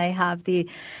character, and I have the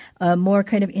more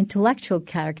kind of intellectual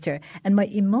character. And my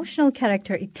emotional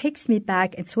character, it takes me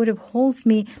back and sort of holds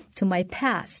me to my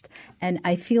past. And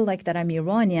I feel like that I'm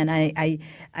Iranian.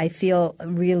 I feel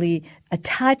really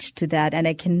attached to that, and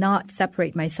I cannot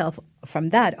separate myself from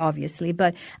that, obviously.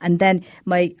 And then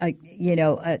and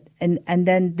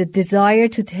then the desire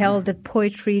to tell the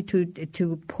poetry,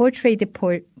 to portray the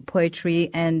poetry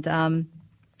and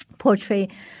portray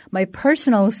my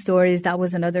personal stories. That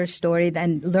was another story.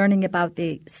 Then learning about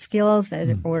the skills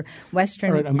or Western.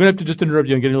 All right, I'm going to have to just interrupt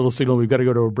you and get a little signal. We've got to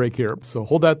go to a break here. So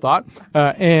hold that thought.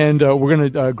 And we're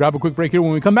going to grab a quick break here.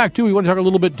 When we come back, too, we want to talk a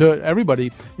little bit to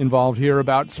everybody involved here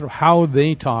about sort of how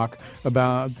they talk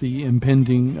about the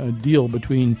impending deal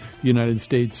between the United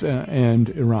States and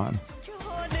Iran.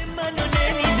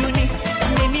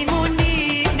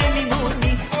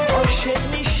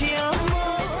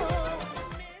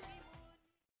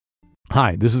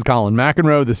 Hi, this is Colin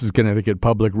McEnroe. This is Connecticut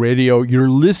Public Radio. You're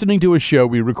listening to a show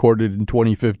we recorded in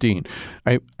 2015.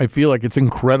 I feel like it's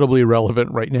incredibly relevant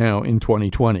right now in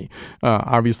 2020.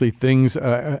 Obviously, things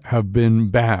have been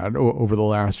bad over the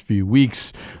last few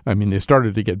weeks. I mean, they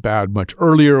started to get bad much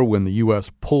earlier when the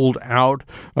U.S. pulled out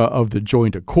of the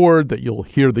joint accord that you'll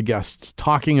hear the guests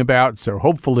talking about. So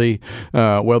hopefully,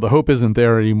 the hope isn't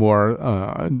there anymore.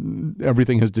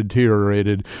 Everything has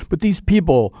deteriorated. But these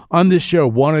people on this show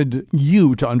wanted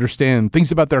you to understand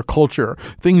things about their culture,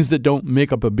 things that don't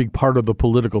make up a big part of the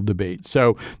political debate.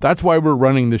 So that's why we're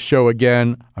running this show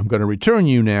again. I'm going to return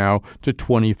you now to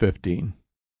 2015.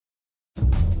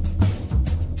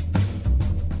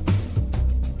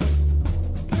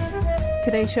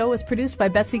 Today's show was produced by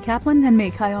Betsy Kaplan and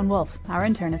me, Kyone Wolf. Our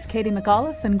intern is Katie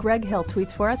McAuliffe, and Greg Hill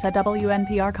tweets for us at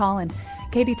WNPR Colin.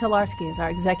 Katie Tolarski is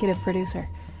our executive producer.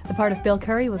 The part of Bill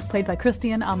Curry was played by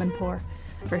Christian Amanpour.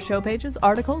 For show pages,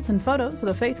 articles, and photos of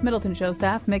the Faith Middleton Show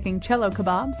staff making cello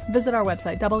kebabs, visit our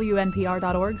website,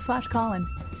 wnpr.org/Colin.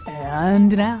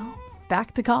 And now,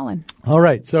 back to Colin. All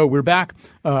right, so we're back.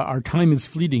 Our time is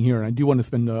fleeting here, and I do want to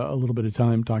spend a little bit of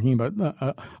time talking about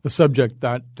a subject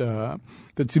that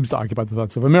seems to occupy the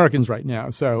thoughts of Americans right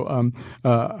now. So,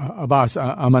 Abbas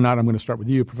Amanat, I'm going to start with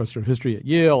you, professor of history at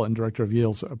Yale and director of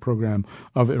Yale's program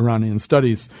of Iranian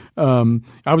studies. I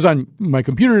was on my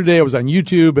computer today, I was on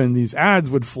YouTube, and these ads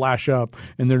would flash up,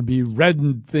 and there'd be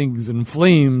red things and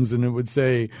flames, and it would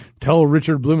say, tell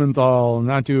Richard Blumenthal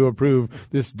not to approve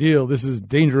this deal. This is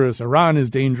dangerous. Iran is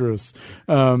dangerous.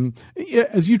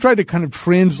 As you try to kind of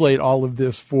translate all of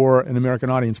this for an American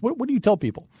audience, what do you tell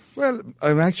people? Well,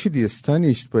 I'm actually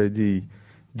astonished by the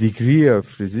degree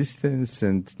of resistance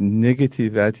and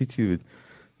negative attitude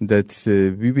that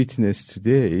we witness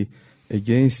today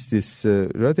against this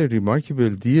rather remarkable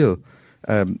deal.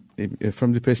 From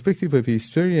the perspective of a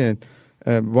historian,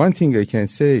 one thing I can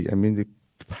say, I mean, the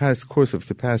course of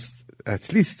the past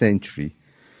at least century,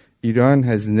 Iran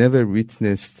has never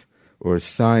witnessed or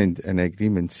signed an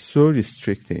agreement so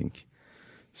restricting,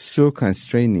 so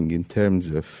constraining in terms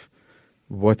of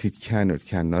what it can or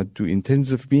cannot do, in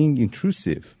terms of being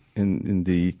intrusive in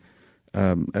the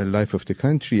life of the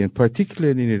country, and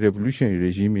particularly in a revolutionary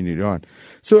regime in Iran.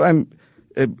 So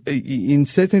in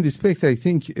certain respect, I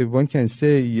think one can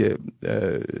say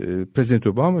President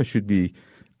Obama should be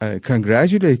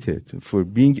congratulated for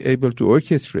being able to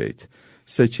orchestrate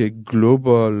such a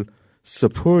global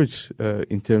support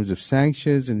in terms of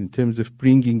sanctions and in terms of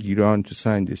bringing Iran to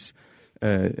sign this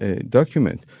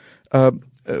document.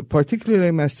 Particularly,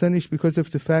 I'm astonished because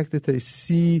of the fact that I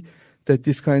see that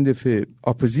this kind of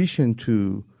opposition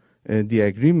to the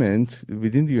agreement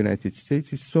within the United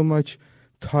States is so much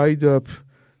tied up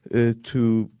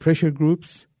to pressure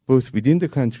groups, both within the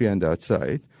country and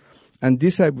outside. And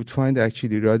this I would find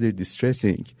actually rather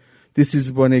distressing. This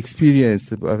is one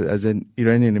experience as an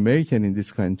Iranian-American in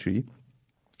this country,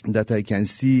 that I can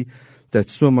see that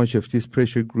so much of these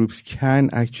pressure groups can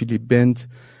actually bend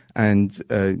and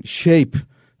shape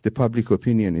the public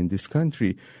opinion in this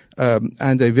country.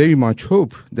 And I very much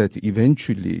hope that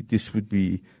eventually this would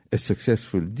be a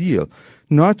successful deal,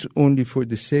 not only for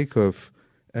the sake of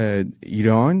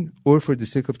Iran or for the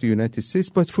sake of the United States,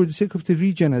 but for the sake of the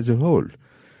region as a whole.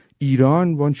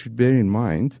 Iran, one should bear in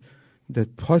mind,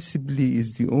 that possibly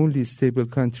is the only stable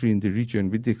country in the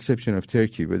region, with the exception of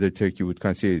Turkey, whether Turkey would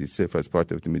consider itself as part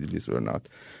of the Middle East or not.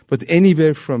 But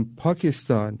anywhere from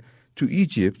Pakistan to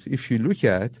Egypt, if you look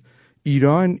at,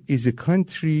 Iran is a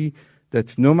country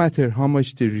that no matter how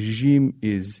much the regime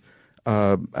is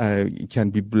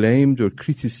can be blamed or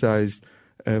criticized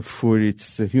for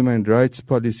its human rights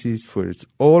policies, for its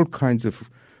all kinds of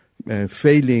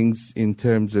failings in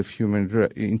terms of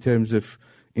in terms of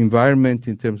environment,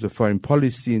 in terms of foreign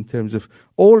policy, in terms of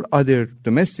all other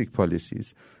domestic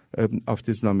policies of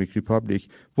the Islamic Republic,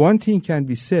 one thing can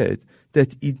be said,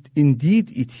 that it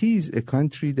is a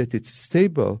country that it's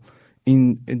stable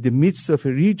in the midst of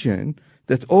a region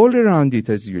that all around it,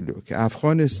 as you look,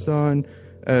 Afghanistan,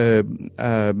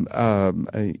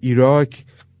 Iraq,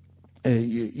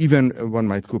 even one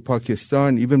might go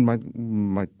Pakistan, even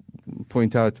might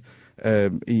point out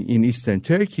in eastern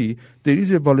Turkey, there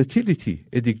is a volatility,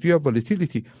 a degree of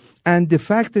volatility. And the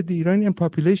fact that the Iranian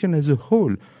population as a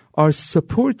whole are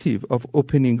supportive of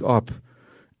opening up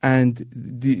and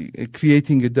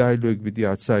creating a dialogue with the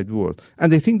outside world.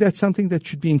 And I think that's something that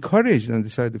should be encouraged on the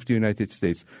side of the United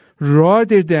States,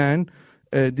 rather than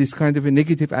this kind of a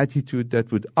negative attitude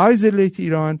that would isolate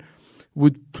Iran,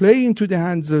 would play into the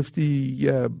hands of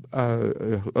the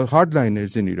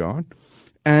hardliners in Iran.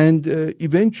 And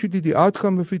eventually the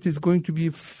outcome of it is going to be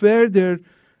further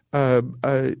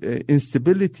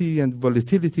instability and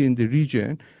volatility in the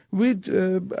region with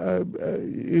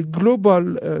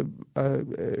global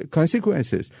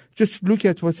consequences. Just look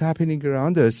at what's happening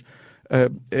around us.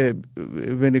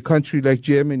 When a country like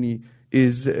Germany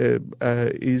is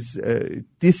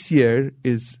this year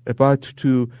is about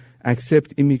to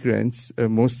accept immigrants,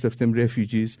 most of them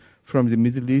refugees from the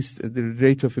Middle East, at the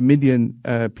rate of 1 million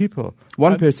people,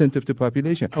 1% of the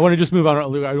population. I want to just move on. I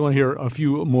want to hear a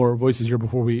few more voices here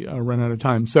before we run out of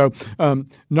time. So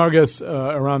Narges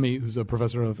Arami, who's a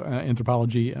professor of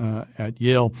anthropology at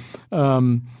Yale,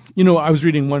 I was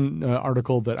reading one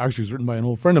article that actually was written by an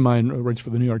old friend of mine who writes for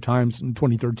the New York Times. In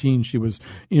 2013, she was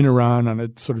in Iran on a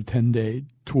sort of 10-day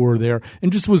tour there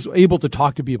and just was able to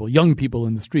talk to people, young people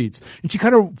in the streets. And she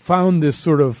kind of found this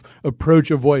sort of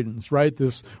approach avoidance, right?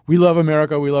 This, we love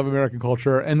America, we love American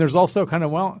culture. And there's also kind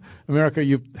of, well, America,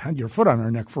 you've had your foot on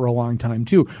our neck for a long time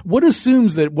too. What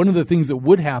assumes that one of the things that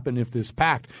would happen if this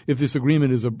pact, if this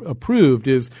agreement is approved,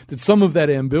 is that some of that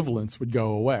ambivalence would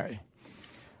go away?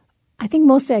 I think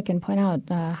mostly I can point out,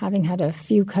 having had a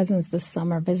few cousins this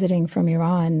summer visiting from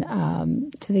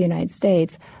Iran to the United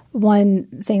States, one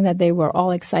thing that they were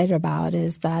all excited about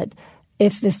is that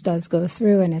if this does go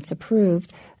through and it's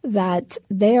approved, that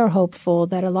they are hopeful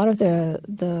that a lot of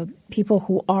the people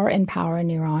who are in power in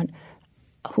Iran,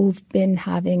 who've been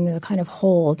having the kind of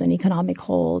hold, an economic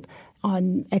hold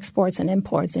on exports and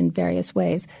imports in various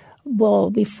ways, will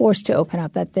be forced to open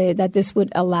up, that this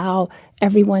would allow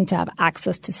everyone to have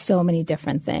access to so many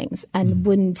different things, and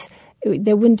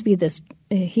there wouldn't be this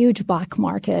huge black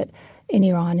market in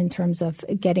Iran in terms of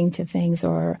getting to things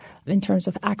or in terms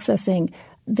of accessing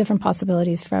different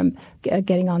possibilities from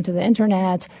getting onto the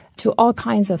internet to all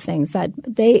kinds of things, that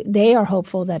they are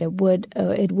hopeful that it would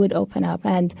open up.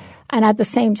 And at the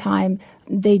same time,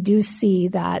 they do see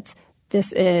that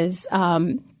this is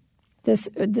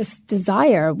this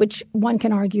desire, which one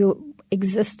can argue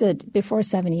existed before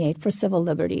 78 for civil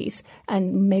liberties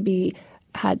and maybe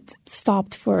had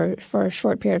stopped for a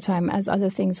short period of time as other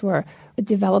things were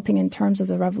developing in terms of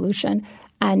the revolution,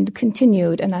 and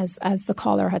continued, and as the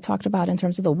caller had talked about, in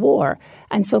terms of the war.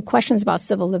 And so questions about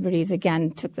civil liberties, again,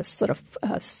 took this sort of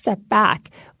step back,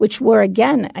 which were,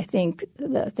 again, I think,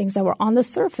 the things that were on the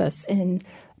surface in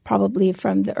probably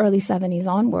from the early 70s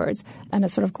onwards, and a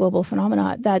sort of global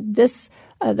phenomena, that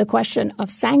the question of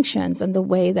sanctions and the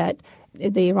way that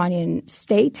the Iranian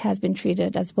state has been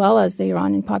treated, as well as the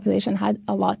Iranian population, had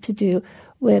a lot to do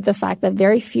with the fact that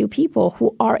very few people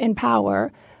who are in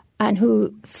power and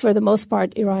who, for the most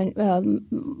part,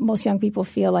 most young people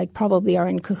feel like probably are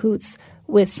in cahoots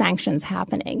with sanctions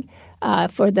happening,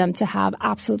 for them to have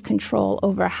absolute control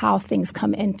over how things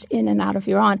come in and out of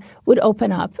Iran would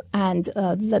open up, and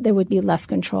that there would be less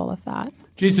control of that.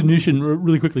 Jason Nushin,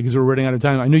 really quickly, because we're running out of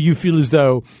time, I know you feel as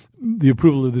though the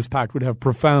approval of this pact would have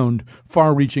profound,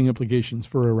 far-reaching implications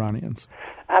for Iranians.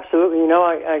 Absolutely.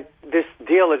 This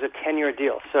deal is a 10-year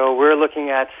deal. So we're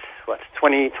looking at,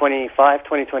 2025,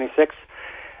 2026.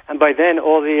 And by then,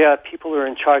 all the people who are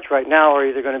in charge right now are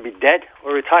either going to be dead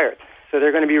or retired. So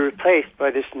they're going to be replaced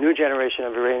by this new generation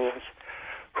of Iranians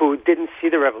who didn't see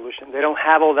the revolution. They don't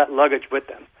have all that luggage with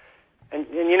them. And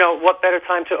what better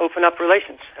time to open up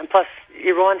relations? And plus,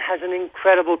 Iran has an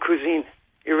incredible cuisine.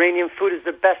 Iranian food is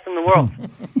the best in the world.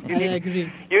 I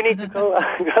agree. You need to go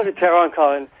to Tehran,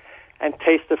 Colin, and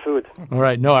taste the food. All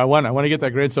right. No, I want to get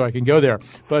that grade so I can go there.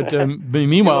 But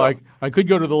meanwhile, I could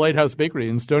go to the Lighthouse Bakery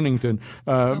in Stonington.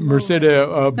 Mercedes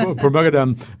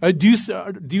Permagadam.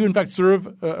 Do you in fact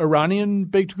serve Iranian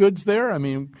baked goods there? I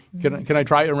mean, can I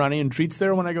try Iranian treats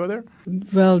there when I go there?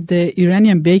 Well, the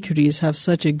Iranian bakeries have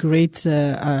such a great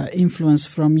influence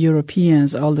from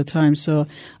Europeans all the time. So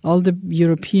all the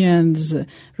European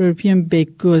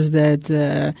baked goods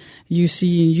that you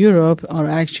see in Europe are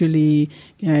actually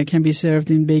can be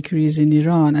served in bakeries in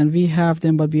Iran, and we have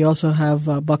them, but we also have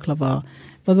baklava.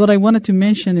 But what I wanted to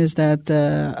mention is that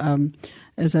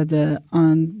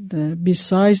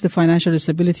besides the financial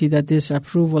stability that this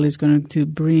approval is going to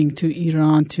bring to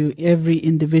Iran, to every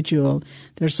individual,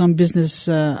 there's some business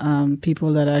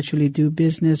people that actually do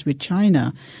business with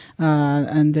China,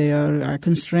 and they are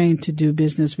constrained to do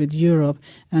business with Europe,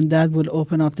 and that would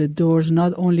open up the doors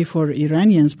not only for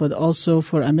Iranians but also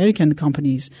for American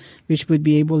companies, which would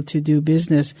be able to do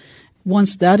business.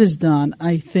 Once that is done,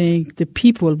 I think the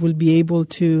people will be able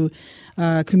to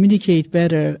communicate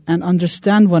better and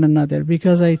understand one another,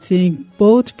 because I think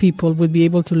both people will be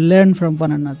able to learn from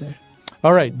one another.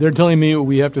 All right, they're telling me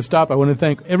we have to stop. I want to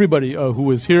thank everybody who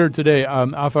was here today.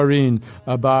 Afarin,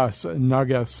 Abbas,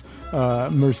 Nargas,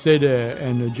 Mercedes,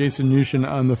 and Jason Nushin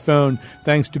on the phone.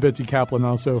 Thanks to Betsy Kaplan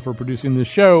also for producing this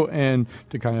show, and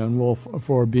to Kion Wolf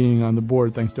for being on the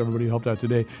board. Thanks to everybody who helped out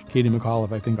today. Katie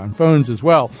McAuliffe, I think, on phones as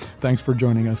well. Thanks for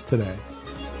joining us today.